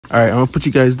All right, I'm gonna put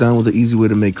you guys down with the easy way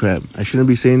to make crab. I shouldn't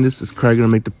be saying this. It's crab gonna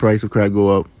make the price of crab go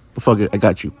up. But fuck it, I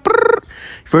got you.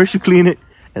 First you clean it,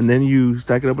 and then you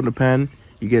stack it up in the pan.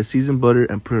 You get seasoned butter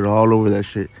and put it all over that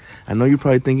shit. I know you're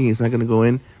probably thinking it's not gonna go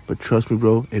in, but trust me,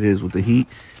 bro, it is. With the heat,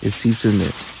 it seeps in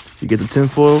there. You get the tin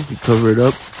foil, you cover it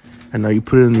up, and now you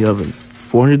put it in the oven.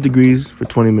 400 degrees for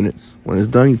 20 minutes. When it's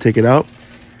done, you take it out.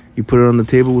 You put it on the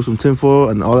table with some tin foil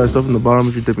and all that stuff in the bottom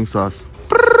of your dipping sauce.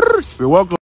 You're welcome.